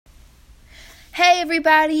Hey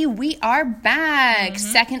everybody, we are back.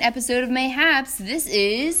 Second episode of Mayhaps. This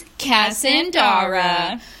is Cass and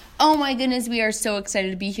Dara. Oh my goodness, we are so excited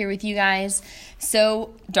to be here with you guys.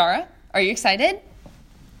 So, Dara, are you excited?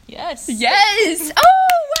 Yes. Yes!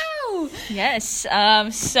 Oh, wow! Yes.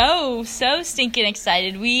 So stinking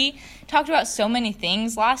excited. We talked about so many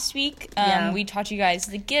things last week. We taught you guys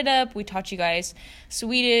the Get Up. We taught you guys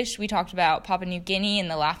Swedish. We talked about Papua New Guinea and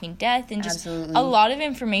the Laughing Death and just a lot of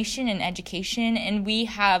information and education. And we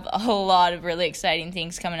have a lot of really exciting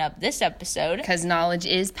things coming up this episode. Because knowledge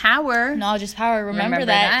is power. Knowledge is power. Remember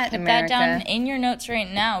that. Put America. that down in your notes right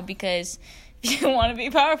now, because if you want to be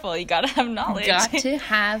powerful, you got to have knowledge. Got to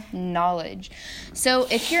have knowledge. So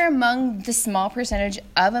if you're among the small percentage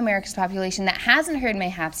of America's population that hasn't heard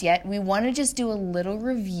Mayhaps yet, we want to just do a little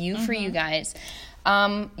review for you guys.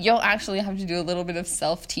 You'll actually have to do a little bit of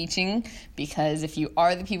self-teaching, because if you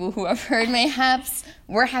are the people who have heard Mayhaps,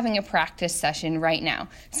 we're having a practice session right now.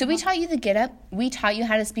 So we taught you the Get Up. We taught you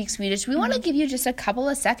how to speak Swedish. We want to give you just a couple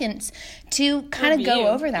of seconds to kind of go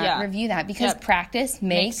over that, review that, because practice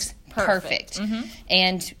makes perfect.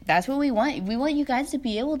 And that's what we want. We want you guys to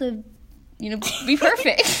be able to, be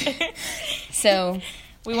perfect. So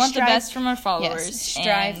we want the best from our followers. Yes,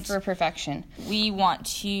 strive for perfection. We want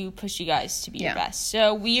to push you guys to be your best.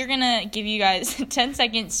 So we are going to give you guys 10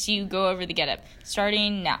 seconds to go over the Get Up,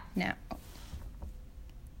 starting now.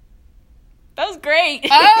 That was great.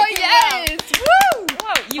 Oh, yes. Woo!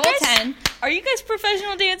 Wow, you Full guys, 10. Are you guys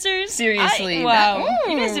professional dancers? Seriously. Wow.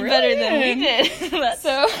 You guys did better than we really did. That's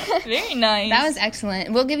so very nice. That was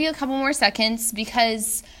excellent. We'll give you a couple more seconds,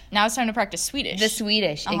 because now it's time to practice Swedish. The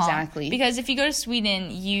Swedish, exactly. Because if you go to Sweden,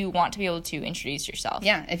 you want to be able to introduce yourself.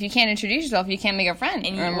 Yeah, if you can't introduce yourself, you can't make a friend.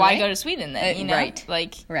 And why go to Sweden then,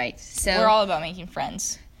 Right. So we're all about making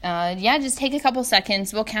friends. Just take a couple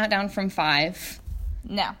seconds. We'll count down from 5.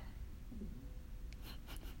 Now.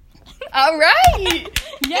 All right.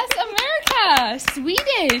 Yes, America.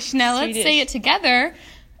 Swedish. Now let's say it together.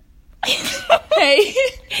 Hey,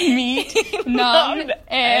 meet, nom,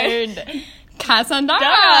 and Cass and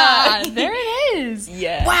Dara. There it is.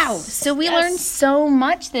 Yes. Wow. So we learned so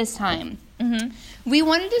much this time. We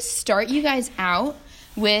wanted to start you guys out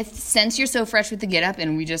with, since you're so fresh with the Get Up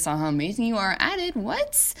and we just saw how amazing you are at it,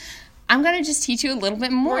 I'm going to just teach you a little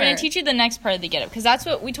bit more. We're going to teach you the next part of the Get Up, because that's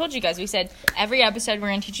what we told you guys. We said every episode we're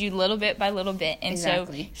going to teach you little bit by little bit. And so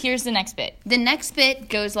here's the next bit. The next bit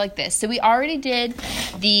goes like this. So we already did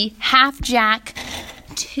the half jack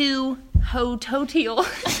to toe heel.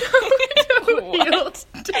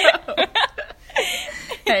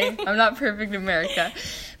 Hey, I'm not perfect, America.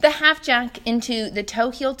 The half jack into the toe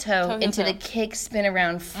heel toe into the kick spin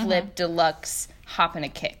around flip deluxe hop and a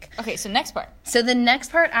kick. Okay, so next part. So the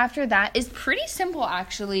next part after that is pretty simple,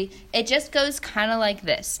 actually. It just goes kind of like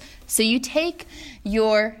this. So you take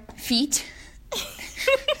your feet.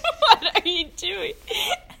 What are you doing?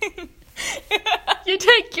 You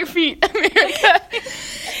take your feet, America.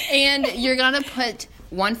 And you're going to put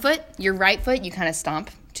one foot, your right foot, you kind of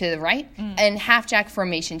stomp to the right, and half jack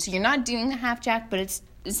formation. So you're not doing the half jack, but it's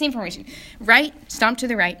the same formation. Right, stomp to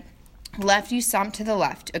the right. Left, you stomp to the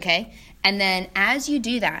left, okay? And then as you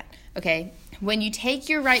do that, okay, when you take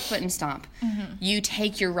your right foot and stomp, you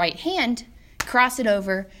take your right hand, cross it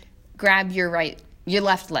over, grab your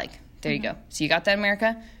left leg. There you go. So you got that,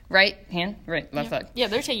 America? Right hand, left leg. Yeah,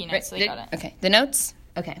 they're taking notes, so they got it. Okay, the notes?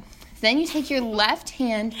 Okay. Then you take your left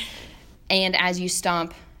hand, and as you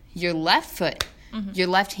stomp your left foot, your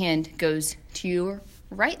left hand goes to your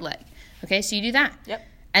right leg. Okay, so you do that. Yep.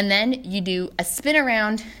 And then you do a spin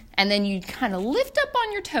around, and then you kind of lift up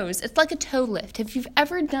on your toes. It's like a toe lift. If you've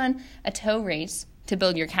ever done a toe raise to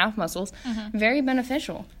build your calf muscles, very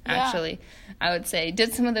beneficial, actually, I would say.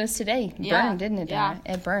 Did some of those today. Burned, didn't it, Dara?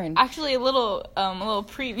 It burned. Actually, a little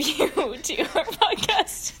preview to our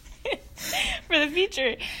podcast for the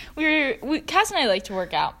future. Cass and I like to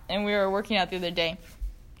work out, and we were working out the other day.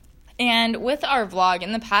 And with our vlog,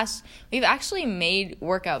 in the past, we've actually made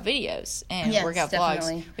workout videos and workout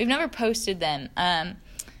vlogs. We've never posted them.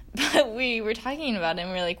 But we were talking about it, and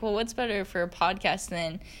we were like, well, what's better for a podcast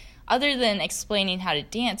than, other than explaining how to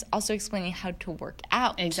dance, also explaining how to work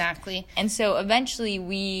out. Exactly. And so eventually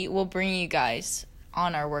we will bring you guys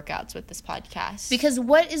on our workouts with this podcast. Because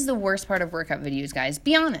what is the worst part of workout videos, guys?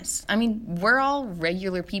 Be honest. I mean, we're all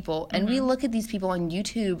regular people, and we look at these people on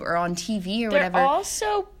YouTube or on TV or whatever.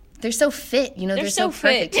 They're so fit, they're so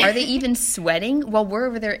perfect. Are they even sweating while we're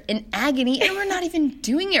over there in agony and we're not even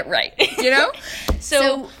doing it right,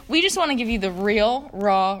 So we just want to give you the real,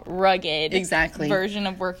 raw, rugged version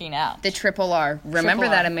of working out. The triple R. Remember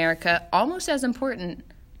that, America. Almost as important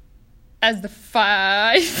as the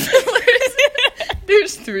 5 pillars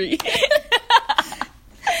There's 3.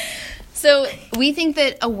 So we think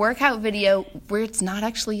that a workout video where it's not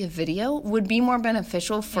actually a video would be more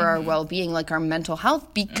beneficial for our well-being, like our mental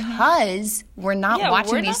health, because we're not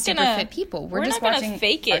watching these super fit people. We're just not watching gonna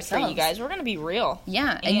fake it ourselves. for you guys. We're gonna be real.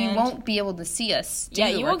 Yeah, and you won't be able to see us. Do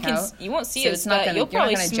the you workout, won't see so us. it's not gonna, you'll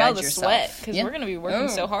probably smell the yourself. sweat because we're gonna be working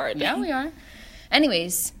so hard. Yeah, we are.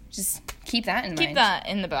 Anyways, just keep that in mind. Keep that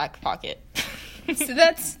in the back pocket. So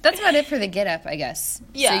that's about it for the get up, I guess.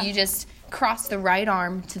 Yeah. So you just cross the right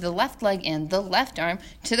arm to the left leg and the left arm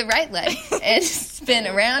to the right leg and spin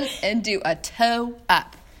around and do a toe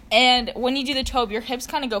up. And when you do the toe up, your hips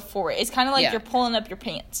kind of go forward. It's kind of like you're pulling up your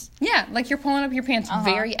pants. Yeah, like you're pulling up your pants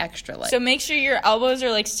very extra like. So make sure your elbows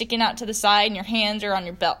are like sticking out to the side and your hands are on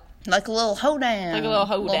your belt. Like a little hoedown. Like a little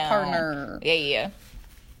hoedown. Little partner. Yeah.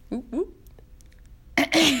 Whoop, whoop.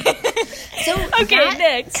 So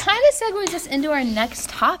next kind of segues us into our next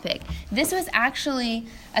topic. This was actually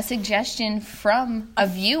a suggestion from a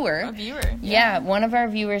viewer. Yeah, one of our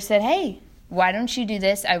viewers said, hey, why don't you do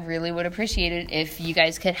this? I really would appreciate it if you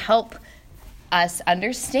guys could help us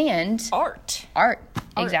understand art.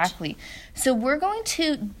 Exactly. So we're going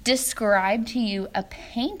to describe to you a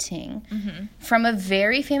painting from a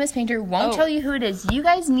very famous painter. Won't tell you who it is. You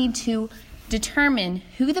guys need to determine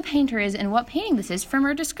who the painter is and what painting this is from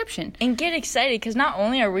our description. And get excited, because not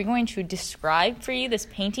only are we going to describe for you this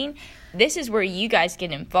painting, this is where you guys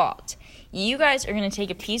get involved. You guys are going to take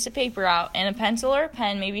a piece of paper out and a pencil or a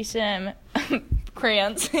pen, maybe some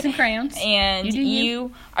crayons. And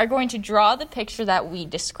you are going to draw the picture that we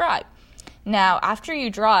describe. Now, after you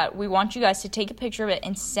draw it, we want you guys to take a picture of it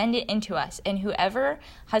and send it in to us. And whoever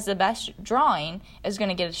has the best drawing is going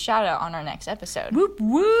to get a shout out on our next episode. Whoop,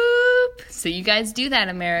 whoop. So you guys do that,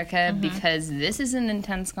 America, because this is an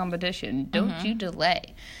intense competition. Don't you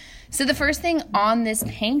delay. So the first thing on this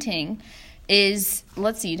painting is,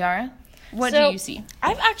 let's see, Dara, what do you see?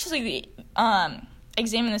 I've actually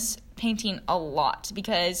examined this painting a lot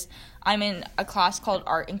because I'm in a class called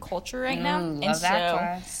Art and Culture right now. Love that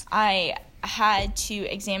class. I had to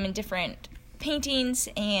examine different paintings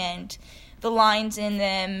and the lines in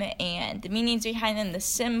them and the meanings behind them, the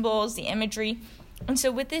symbols, the imagery. And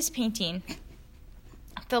so with this painting,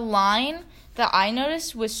 the line that I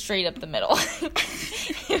noticed was straight up the middle.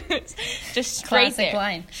 It was just straight Classic there.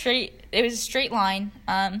 line. It was a straight line.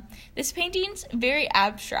 This painting's very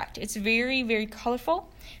abstract. It's very, very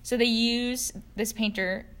colorful. So they use, this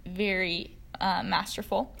painter, very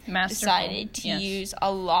masterful. Decided to use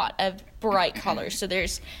a lot of bright colors. So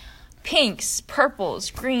there's pinks,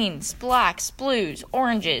 purples, greens, blacks, blues,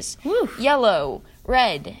 oranges, yellow,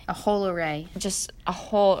 red. A whole array. Just a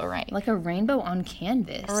whole array. Like a rainbow on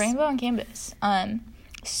canvas. A rainbow on canvas.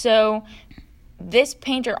 So this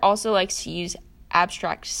painter also likes to use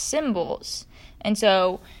abstract symbols. And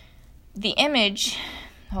so the image...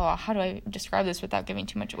 Oh, how do I describe this without giving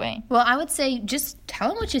too much away? Well, I would say just tell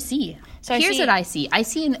them what you see. So here's what I see. I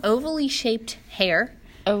see an ovally shaped hair.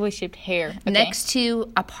 Ovally shaped hair. Okay. Next to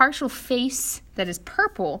a partial face that is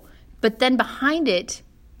purple, but then behind it,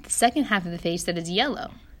 the second half of the face that is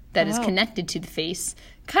yellow, that is connected to the face.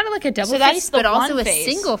 Kind of like a double face, but also a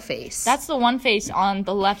single face. That's the one face on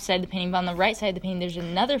the left side of the painting, but on the right side of the painting, there's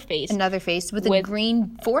another face. Another face with a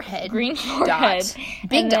green forehead. Green forehead. Dot.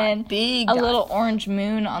 Big dot. Big dot. A little orange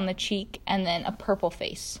moon on the cheek, and then a purple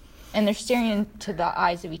face. And they're staring into the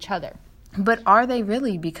eyes of each other. But are they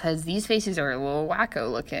really? Because these faces are a little wacko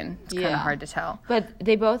looking. It's kind of hard to tell. But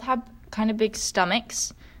they both have kind of big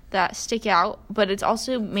stomachs that stick out, but it's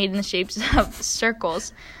also made in the shapes of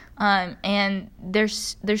circles. And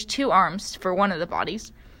there's 2 arms for one of the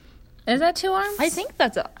bodies. Is that 2 arms? I think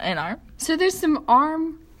that's an arm. So there's some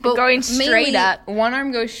arm... But going straight up. One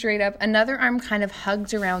arm goes straight up. Another arm kind of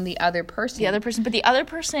hugs around the other person. But the other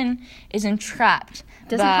person is entrapped.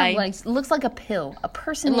 Doesn't have legs. Looks like a pill. A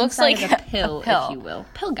person looks like a pill, if you will.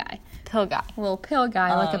 Pill guy. Pill guy. A little pill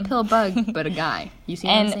guy, like a pill bug, but a guy. You see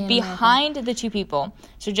what I'm saying? And behind the 2 people,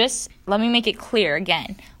 so just let me make it clear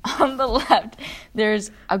again. On the left,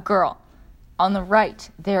 there's a girl. On the right,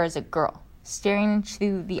 there is a girl staring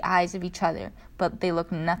into the eyes of each other, but they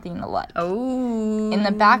look nothing alike. Oh. In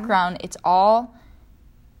the background, it's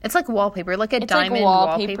like wallpaper, like a diamond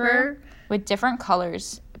wallpaper with different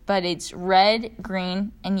colors, but it's red,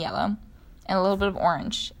 green, and yellow, and a little bit of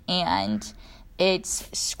orange. And it's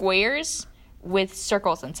squares with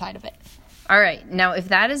circles inside of it. All right. Now, if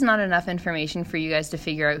that is not enough information for you guys to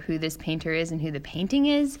figure out who this painter is and who the painting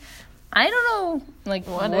is, I don't know, like,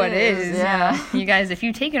 what is. Yeah. You guys, if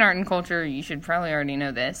you take an art and culture, you should probably already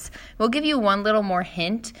know this. We'll give you one little more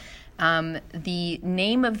hint. The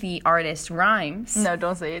name of the artist rhymes. No,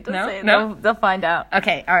 don't say it. Don't say it. No? They'll find out.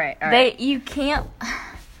 Okay, all right. You can't.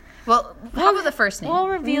 Well, how about the first name? We'll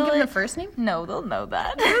reveal Can you give it. them the first name? No, they'll know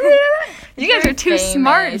that. You guys are too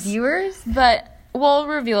smart, viewers. But we'll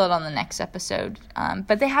reveal it on the next episode.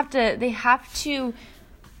 But they have to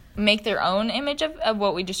make their own image of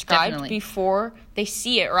what we described Definitely. before they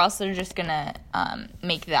see it, or else they're just gonna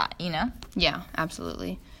make that, you know? Yeah,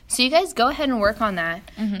 absolutely. So you guys go ahead and work on that.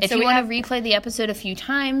 If So you we want have- to replay the episode a few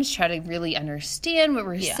times, try to really understand what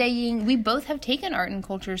we're saying. We both have taken art and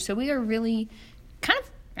culture, so we are really kind of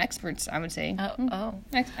experts, I would say. Oh.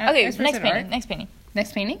 Okay, Okay, experts next at painting. art. Next painting.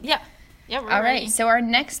 Next painting? Yeah. Yeah, we're All ready. right, so our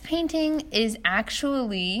next painting is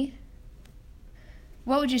actually...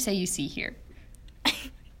 What would you say you see here?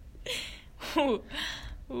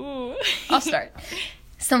 Ooh. I'll start.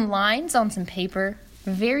 Some lines on some paper,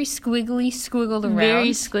 very squiggled around, Very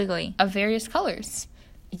squiggly. of various colors.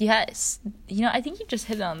 Yes. You know, I think you just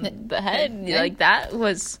hit it on the head. Yeah. Like,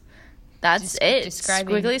 that's it.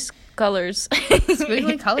 describing- Squiggly colors.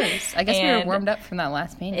 Squiggly colors. I guess we were And warmed up from that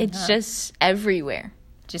last painting. It's huh? just everywhere.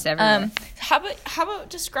 just everywhere. How about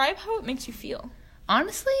describe how it makes you feel?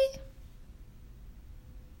 Honestly,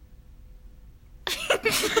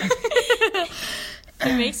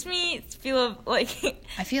 It makes me feel like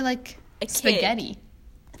I feel like A kid. spaghetti.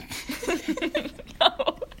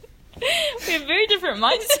 No. We have very different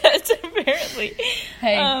mindsets, apparently.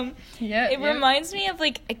 Hey. Yeah. It reminds me of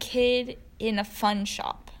like a kid in a fun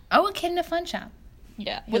shop. Oh, a kid in a fun shop.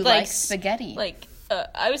 Yeah, Who likes spaghetti. Like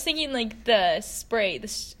I was thinking like the spray, the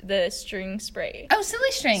string spray. Oh,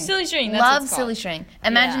 silly string. Silly string, that's Love what it's silly called. string.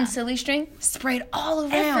 Imagine Yeah. silly string sprayed all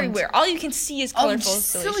around. Everywhere. All you can see is Oh, colorful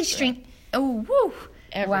silly string. Oh, woo.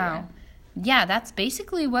 Everywhere. Wow. Yeah, that's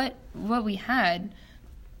basically what we had.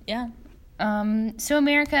 Yeah. So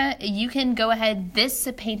America, you can go ahead. This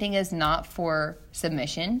painting is not for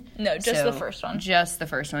submission. No, just So, the first one. Just the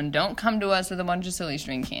first one. Don't come to us with a bunch of silly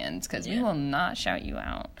string cans because we Yeah. will not shout you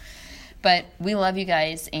out. But we love you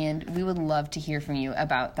guys, and we would love to hear from you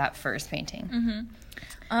about that first painting.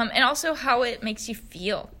 Mm-hmm. And also how it makes you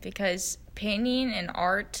feel, because painting and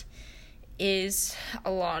art is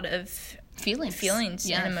a lot of feelings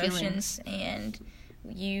Yeah, and feelings. emotions, and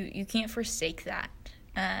you can't forsake that.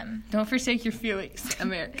 Don't forsake your feelings,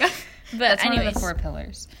 America. But That's one of anyways, the 4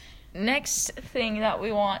 pillars. next thing that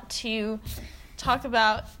we want to talk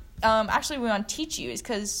about, actually we want to teach you, is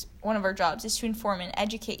because one of our jobs is to inform and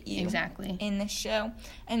educate you Exactly. in this show.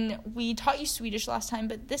 And we taught you Swedish last time,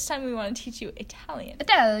 but this time we want to teach you Italian.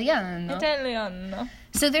 Italiano. Italiano.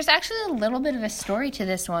 So there's actually a little bit of a story to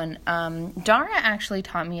this one. Dara actually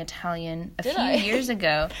taught me Italian a Did few I? years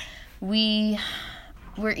ago. We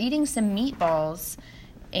were eating some meatballs,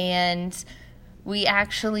 and we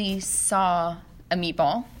actually saw a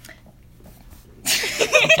meatball.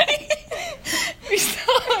 We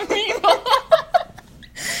saw a meatball.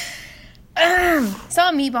 Saw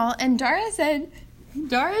a meatball, and Dara said,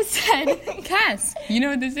 Cass, you know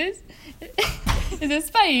what this is? It's a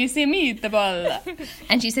spicy meatball.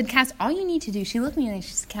 And she said, Cass, all you need to do, she looked at me and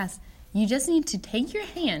she said, Cass, you just need to take your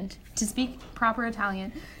hand, to speak proper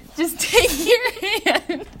Italian, just take your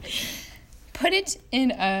hand, put it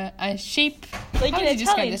in a shape, Like how an would you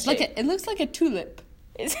describe Italian this? shape. It looks like a tulip.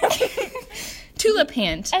 Tulip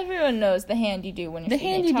hand. Everyone knows the hand you do when you're The speaking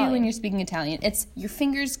hand you do Italian. when you're speaking Italian. It's your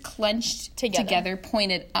fingers clenched Together.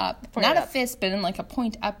 pointed up. Pointed Not up. a fist, but in like a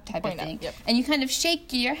point up type Point of up, thing. yep. And you kind of shake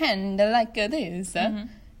your hand like this.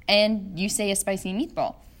 And you say a spicy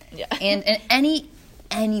meatball. Yeah. And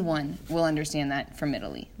anyone will understand that from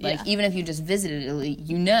Italy. Like, Yeah. even if you just visited Italy,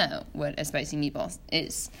 you know what a spicy meatball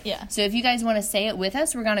is. Yeah. So if you guys want to say it with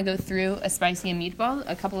us, we're going to go through a spicy meatball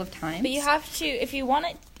a couple of times. But you have to, if you want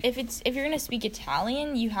it, if you're gonna speak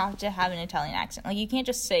Italian, you have to have an Italian accent. Like, you can't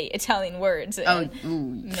just say Italian words and make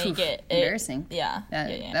oof, it embarrassing. Yeah,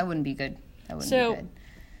 That wouldn't be good. That wouldn't So, be good.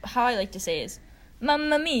 how I like to say is,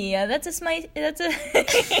 "Mamma mia, that's a."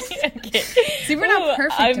 Okay. See, we're not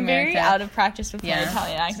perfect, I'm very America. out of practice with my Yeah.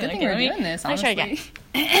 Italian It's a good accent. thing Okay, we're doing this, let me try honestly.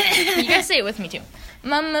 again. You guys say it with me too.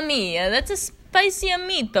 Mamma mia, that's a spicy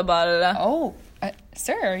meatball. Oh,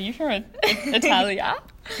 sir, are you from Italia?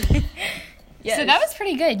 Yes. So that was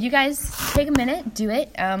pretty good. You guys take a minute, do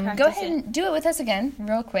it. Go Practice ahead and do it with us again,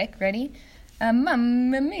 real quick. Ready?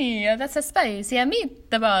 Mamma mia, that's a spicy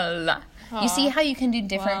meatball. You see how you can do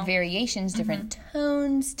different Wow. variations, different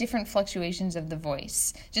tones, different fluctuations of the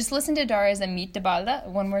voice. Just listen to Dara's a meatball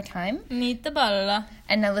one more time, Meatball.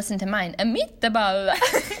 and now listen to mine, a meatball.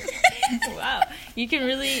 Wow. You can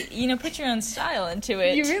really, put your own style into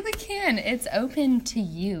it. You really can. It's open to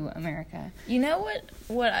you, America. You know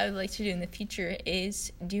what I would like to do in the future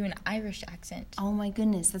is do an Irish accent. Oh my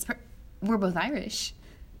goodness, we're both Irish.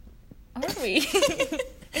 Are we?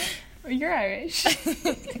 You're Irish.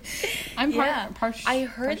 I'm partially. I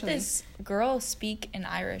heard this girl speak in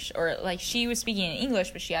Irish, or like she was speaking in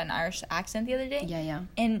English, but she had an Irish accent the other day. Yeah.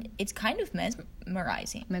 And it's kind of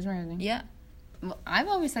mesmerizing. Mesmerizing. Yeah. Well, I've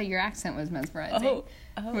always thought your accent was mesmerizing.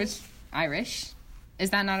 Oh. Which Irish? Is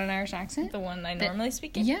that not an Irish accent? The one I normally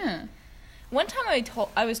speak in? Yeah. One time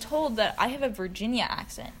I was told that I have a Virginia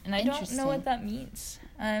accent, and I don't know what that means.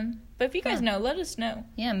 But if you guys know, let us know.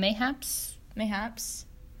 Yeah, mayhaps. Mayhaps.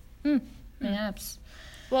 Mayhaps.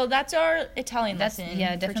 Well, that's our Italian lesson.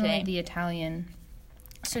 Yeah, definitely today. the Italian.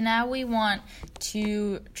 So now we want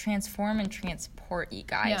to transform and transport you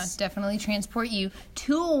guys. Yeah, definitely transport you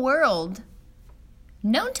to a world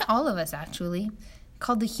known to all of us, actually,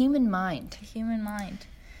 called the human mind. The human mind.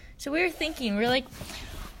 So we were thinking, we're like,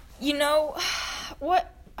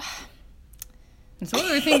 what? That's what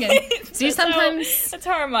we were thinking. See, that's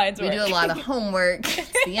how our minds work. We do a lot of homework.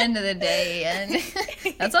 It's the end of the day, and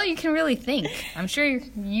that's all you can really think. I'm sure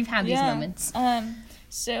you've had these moments.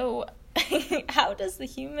 So, how does the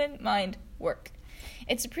human mind work?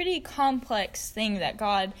 It's a pretty complex thing that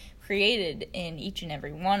God created in each and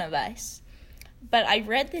every one of us. But I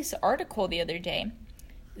read this article the other day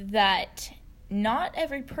that not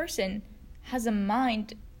every person has a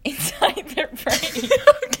mind inside their brain.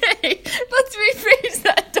 Okay, let's rephrase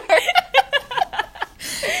that, Dara.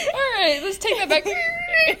 All right, let's take that back. A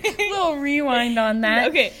little rewind on that.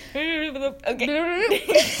 Okay.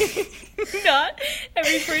 Not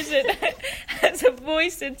every person has a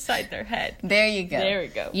voice inside their head. There you go. There we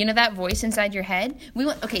go. You know that voice inside your head?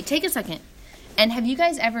 Okay, take a second. And have you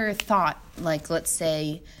guys ever thought, like, let's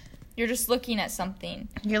say you're just looking at something.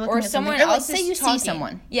 You're looking or at someone something. else Or say you talking. see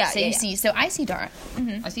someone. Yeah. Say you see. So I see Dara.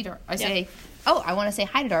 Mm-hmm. I see Dara. I say, I want to say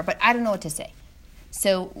hi to Dara, but I don't know what to say.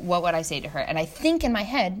 So what would I say to her? And I think in my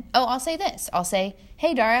head, I'll say this. I'll say,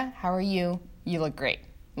 hey, Dara, how are you? You look great.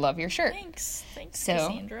 Love your shirt. Thanks, so,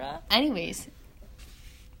 Cassandra. Anyways,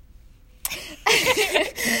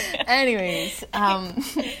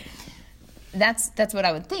 that's what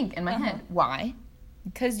I would think in my head. Why?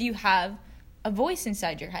 Because you have a voice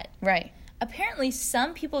inside your head. Right. Apparently,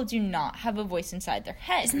 some people do not have a voice inside their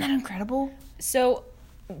head. Isn't that incredible? So,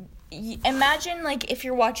 imagine, like, if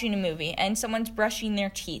you're watching a movie and someone's brushing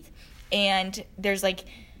their teeth and there's, like,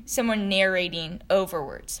 someone narrating over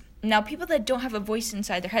words. Now, people that don't have a voice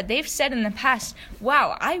inside their head, they've said in the past,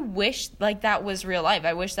 wow, I wish, like, that was real life.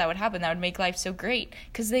 I wish that would happen. That would make life so great.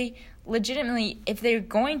 Because they legitimately, if they're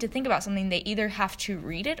going to think about something, they either have to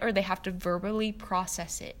read it or they have to verbally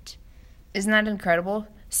process it. Isn't that incredible?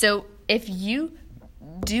 So, if you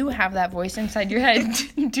do have that voice inside your head,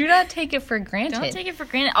 do not take it for granted. Don't take it for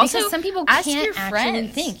granted. Also, because some people can't actually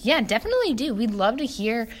think. Yeah, definitely do. We'd love to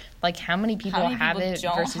hear, like, how many people have it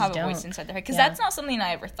versus don't. A voice inside their head. Because that's not something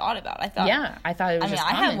I ever thought about. I thought it was just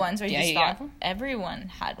common. I had one, so I just thought everyone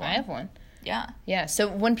had one. I have one. Yeah. Yeah, so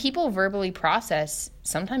when people verbally process,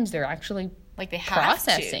 sometimes they're actually like they have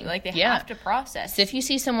processing. To. Like they have to process. So if you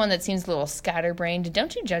see someone that seems a little scatterbrained,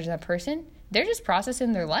 don't you judge that person. They're just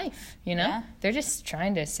processing their life, you know? Yeah. They're just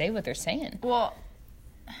trying to say what they're saying. Well,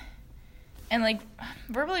 and like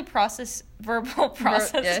verbal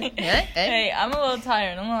processing. Hey, I'm a little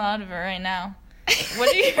tired. I'm a little out of it right now.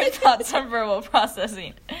 What are your thoughts on verbal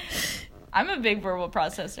processing? I'm a big verbal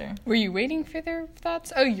processor. Were you waiting for their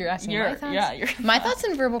thoughts? Oh, you're asking my thoughts? Yeah, my thoughts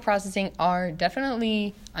on verbal processing are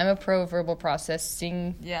definitely, I'm a pro verbal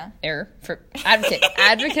processing. Yeah.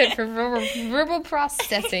 Advocate for verbal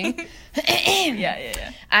processing.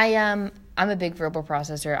 Yeah. I'm a big verbal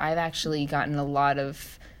processor. I've actually gotten a lot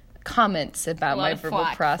of comments about my verbal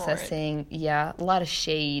processing. Yeah, a lot of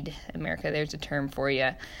shade. America, there's a term for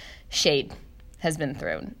you. Shade has been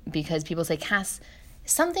thrown because people say, Cass,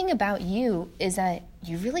 something about you is that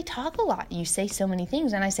you really talk a lot. You say so many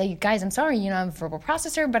things. And I say, guys, I'm sorry, I'm a verbal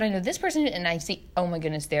processor, but I know this person. And I see, oh my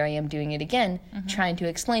goodness, there I am doing it again, trying to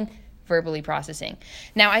explain verbally processing.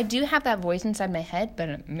 Now, I do have that voice inside my head,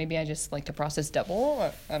 but maybe I just like to process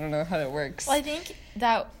double. I don't know how that works. Well, I think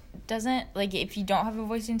that doesn't, like, if you don't have a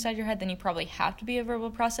voice inside your head, then you probably have to be a verbal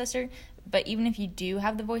processor. But even if you do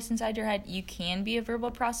have the voice inside your head, you can be a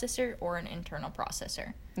verbal processor or an internal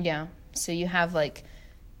processor. Yeah. So you have, like,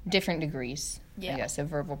 different degrees, I guess, of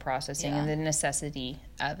verbal processing and the necessity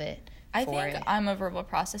of it. I think I'm a verbal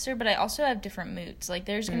processor, but I also have different moods. Like,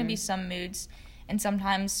 there's going to be some moods And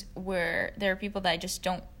sometimes where there are people that I just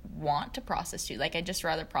don't want to process to. Like, I just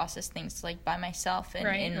rather process things, like, by myself and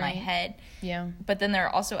in my head. Yeah. But then there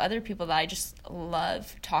are also other people that I just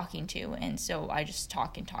love talking to. And so I just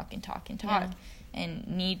talk and talk and talk and talk and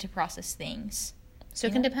need to process things. So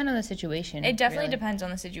it can depend on the situation. It definitely depends on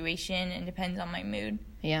the situation and depends on my mood.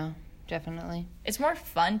 Yeah, definitely. It's more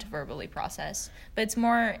fun to verbally process, but it's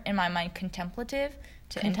more, in my mind, contemplative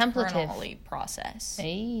to internally process.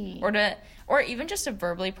 Hey. Or even just to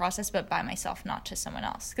verbally process, but by myself, not to someone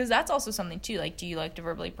else. Because that's also something, too. Like, do you like to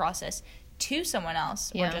verbally process to someone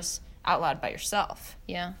else or just out loud by yourself?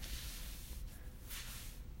 Yeah.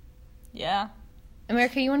 Yeah.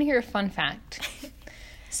 America, you want to hear a fun fact?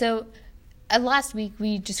 So, last week,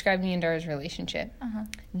 we described me and Dara's relationship.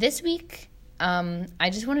 This week, I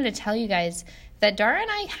just wanted to tell you guys that Dara and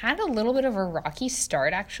I had a little bit of a rocky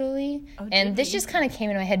start, actually. And this just kind of came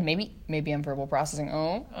into my head. Maybe I'm verbal processing.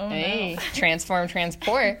 Hey, no. Transform,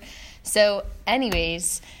 transport. So,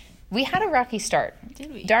 anyways, we had a rocky start.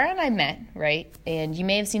 Did we? Dara and I met, right? And you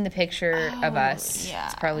may have seen the picture of us. Yeah.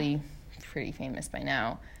 It's probably pretty famous by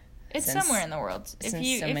now. It's somewhere in the world. If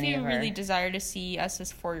you really desire to see us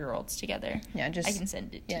as 4-year-olds together, I can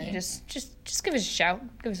send it to you. Just give us a shout.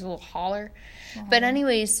 Give us a little holler. But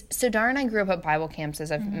anyways, so Dara and I grew up at Bible camps, as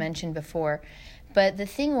I've mentioned before. But the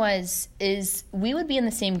thing is we would be in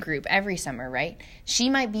the same group every summer, right? She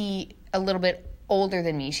might be a little bit older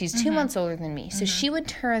than me. She's 2 months older than me. So she would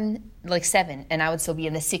turn, 7, and I would still be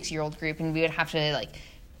in the 6-year-old group, and we would have to,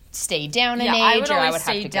 stay down in age, I would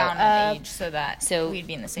have to go up. In age so we'd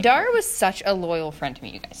be in the same Dara group. was such a loyal friend to me,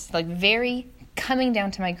 you guys. Very coming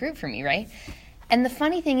down to my group for me, right? And the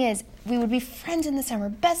funny thing is, we would be friends in the summer,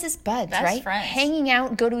 bestest buds, right? Friends. Hanging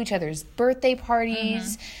out, go to each other's birthday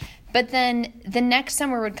parties. But then the next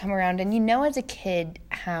summer would come around, and as a kid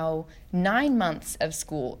how 9 months of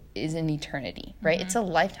school is an eternity, right? It's a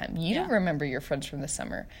lifetime. You don't remember your friends from the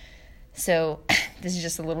summer. So this is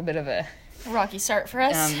just a little bit of a rocky start for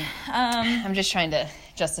us. I'm just trying to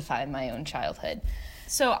justify my own childhood.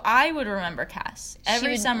 So I would remember Cass.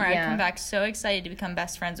 Every summer I'd come back so excited to become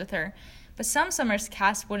best friends with her. But some summers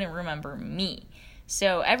Cass wouldn't remember me.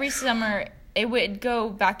 So every summer it would go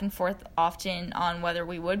back and forth often on whether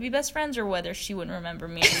we would be best friends or whether she wouldn't remember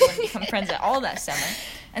me and we wouldn't become friends at all that summer.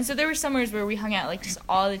 And so there were summers where we hung out just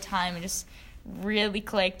all the time and just really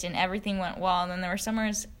clicked and everything went well, and then there were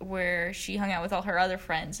summers where she hung out with all her other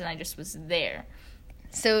friends and I just was there.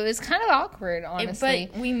 So it was kind of awkward, honestly.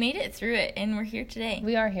 But we made it through it and we're here today.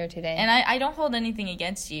 We are here today. And I don't hold anything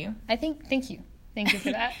against you. Thank you. Thank you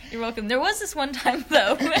for that. You're welcome. There was this one time,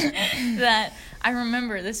 though, that I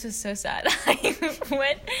remember. This was so sad. I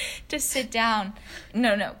went to sit down.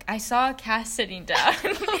 No. I saw Cass sitting down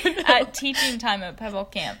at teaching time at Pebble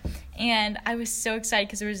Camp. And I was so excited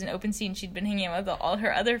because there was an open seat and she'd been hanging out with all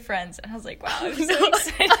her other friends. And I was like, wow, I'm so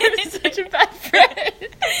excited. I'm such a bad friend.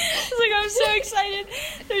 I was like, I'm so excited.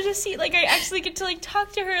 There's a seat. I actually get to,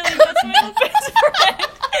 talk to her. That's my little best friend.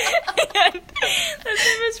 And that's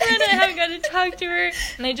my best friend. I haven't got to talk to her.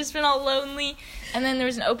 And I just been all lonely. And then there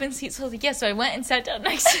was an open seat, so I was like, yeah. So I went and sat down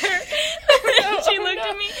next to her. And she looked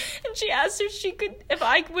at me and she asked if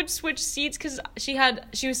I would switch seats because she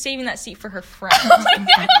was saving that seat for her friend.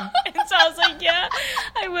 And so I was like, yeah,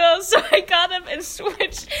 I will. So I got up and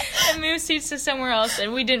switched and moved seats to somewhere else,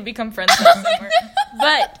 and we didn't become friends that summer.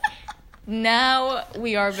 But now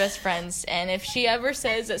we are best friends, and if she ever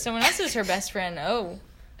says that someone else is her best friend,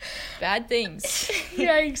 bad things.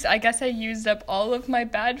 Yikes. I guess I used up all of my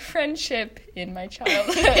bad friendship in my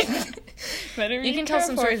childhood. You can tell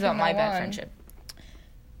some stories about my bad friendship.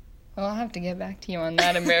 Well, I'll have to get back to you on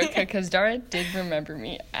that, America, because Dara did remember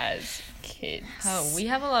me as kids. Oh, we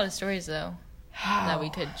have a lot of stories, though, that we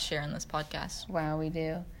could share in this podcast. Wow, we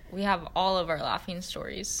do. We have all of our laughing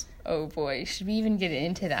stories. Oh, boy. Should we even get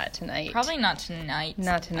into that tonight? Probably not tonight.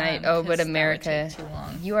 Not tonight. But America, that would take too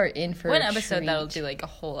long. You are in for one a episode treat. That'll do a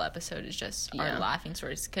whole episode is just our laughing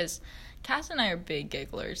stories, because Cass and I are big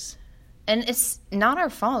gigglers. And it's not our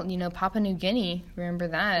fault, Papua New Guinea. Remember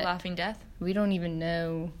that? Laughing death. We don't even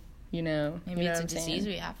know, Maybe it's a disease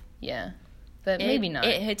we have. Yeah. But maybe not.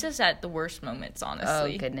 It hits us at the worst moments,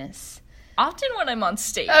 honestly. Oh, goodness. Often when I'm on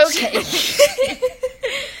stage. Okay.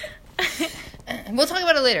 We'll talk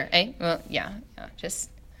about it later, eh? Well, yeah. Just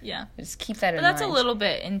keep that in mind. But that's a little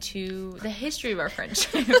bit into the history of our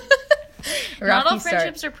friendship. Not all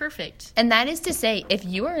friendships are perfect. And that is to say, if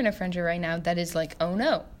you are in a friendship right now that is oh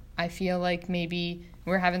no, I feel like maybe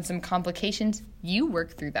we're having some complications, you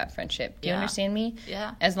work through that friendship. Do you understand me?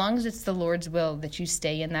 Yeah. As long as it's the Lord's will that you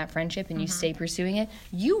stay in that friendship and you stay pursuing it,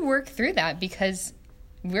 you work through that, because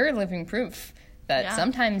we're living proof that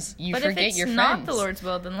sometimes you but forget your friends. But if it's not the Lord's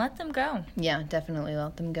will, then let them go. Yeah, definitely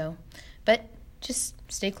let them go. But just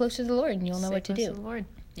stay close to the Lord and you'll know what to do. To the Lord.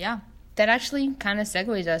 Yeah. That actually kind of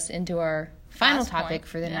segues us into our final topic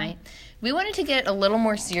for the night. We wanted to get a little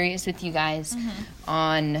more serious with you guys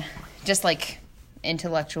on just like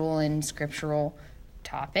intellectual and scriptural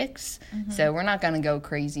topics. So we're not going to go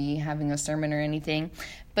crazy having a sermon or anything.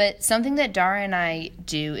 But something that Dara and I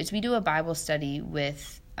do is we do a Bible study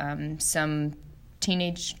with some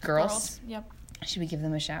teenage girls. Yep. Should we give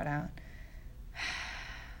them a shout out?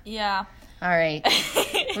 Yeah. All right.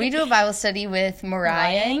 We do a Bible study with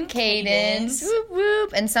Mariah and Cadence. Whoop,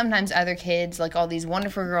 whoop. And sometimes other kids, like all these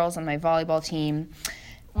wonderful girls on my volleyball team.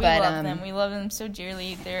 We love them. We love them so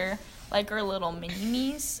dearly. They're like our little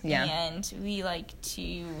mini-me's. Yeah. And we like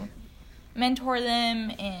to mentor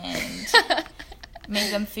them and make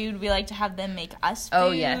them food. We like to have them make us food. Oh,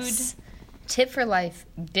 yes. Tip for life,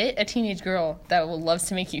 get a teenage girl that loves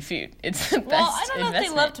to make you food. It's the best Well, I don't know investment.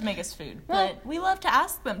 if they love to make us food, but we love to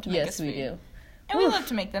ask them to make us food. Yes, we do. And we love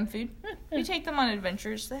to make them food. We take them on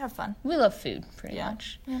adventures. They have fun. We love food, pretty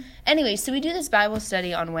much. Yeah. Anyway, so we do this Bible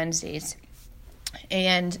study on Wednesdays.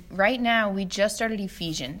 And right now, we just started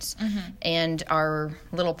Ephesians. And our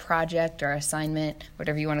little project, our assignment,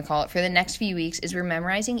 whatever you want to call it, for the next few weeks is we're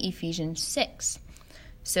memorizing Ephesians 6.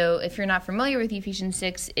 So if you're not familiar with Ephesians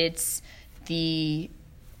 6, it's the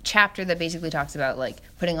chapter that basically talks about like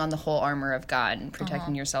putting on the whole armor of God and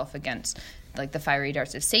protecting yourself against like the fiery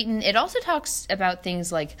darts of Satan. It also talks about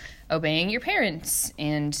things like obeying your parents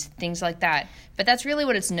and things like that. But that's really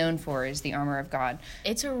what it's known for, is the armor of God.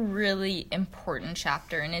 It's a really important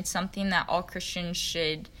chapter, and it's something that all Christians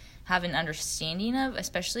should have an understanding of,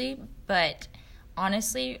 especially. But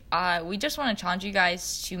honestly, we just want to challenge you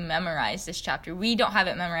guys to memorize this chapter. We don't have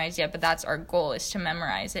it memorized yet, but that's our goal, is to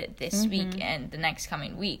memorize it this week and the next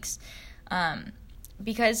coming weeks.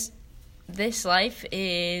 Because this life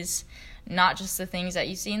is not just the things that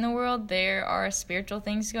you see in the world. There are spiritual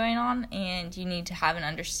things going on, and you need to have an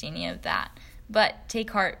understanding of that. But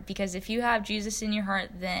take heart, because if you have Jesus in your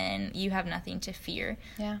heart, then you have nothing to fear.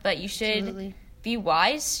 Yeah, but you should be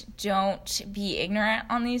wise. Don't be ignorant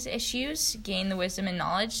on these issues. Gain the wisdom and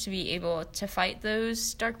knowledge to be able to fight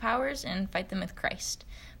those dark powers and fight them with Christ.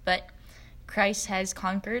 But Christ has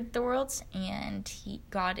conquered the world, and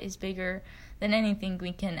God is bigger than anything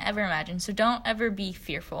we can ever imagine. So don't ever be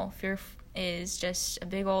fearful. Fear is just a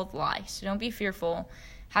big old lie. So don't be fearful.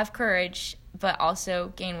 Have courage, but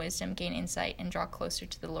also gain wisdom, gain insight, and draw closer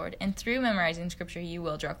to the Lord. And through memorizing Scripture, you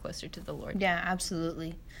will draw closer to the Lord. Yeah,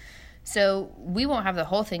 absolutely. So we won't have the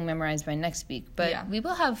whole thing memorized by next week, but we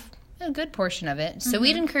will have a good portion of it. So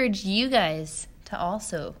we'd encourage you guys to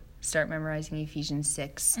also start memorizing Ephesians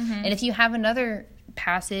 6. And if you have another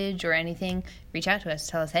passage or anything, reach out to us.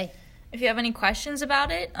 Tell us, hey. If you have any questions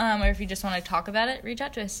about it, or if you just want to talk about it, reach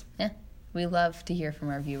out to us. Yeah, we love to hear from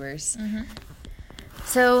our viewers.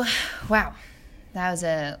 So, wow, that was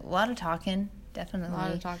a lot of talking, definitely. A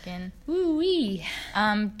lot of talking. Woo-wee.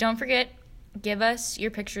 Don't forget, give us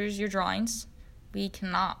your pictures, your drawings. We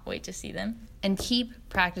cannot wait to see them. And keep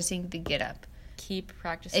practicing the get up. Keep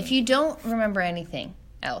practicing. If you don't remember anything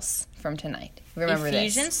else from tonight, remember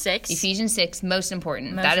Ephesians 6. Ephesians 6, most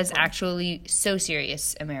important. That is actually so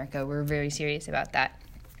serious, America. We're very serious about that.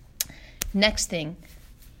 Next thing,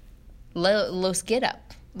 los get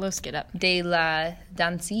up. Los get up. De la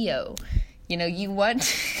Dancillo. You know, you want...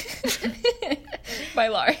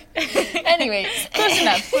 Bailar. Anyways.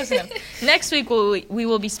 Close enough. Next week, we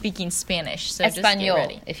will be speaking Spanish, so Espanol, just get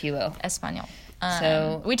ready. If you will. Espanol.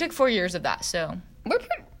 So we took 4 years of that, so... We're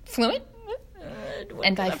pretty fluent.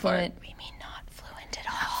 And by fluent, we mean not fluent at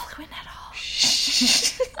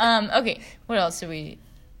all. Okay, what else do we...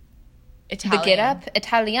 Italian. The get up,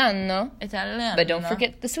 Italiano. Italiano. But don't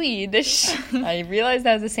forget the Swedish. I realized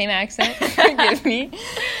that was the same accent. Forgive me.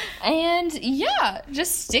 And yeah,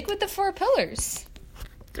 just stick with the 4 pillars.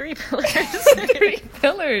 3 pillars. 3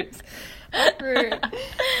 pillars.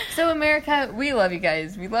 So America, we love you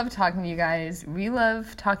guys. We love talking to you guys. We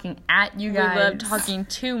love talking at you guys. We love talking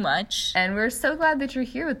too much. And we're so glad that you're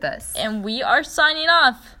here with us. And we are signing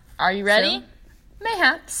off. Are you ready? So,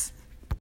 mayhaps.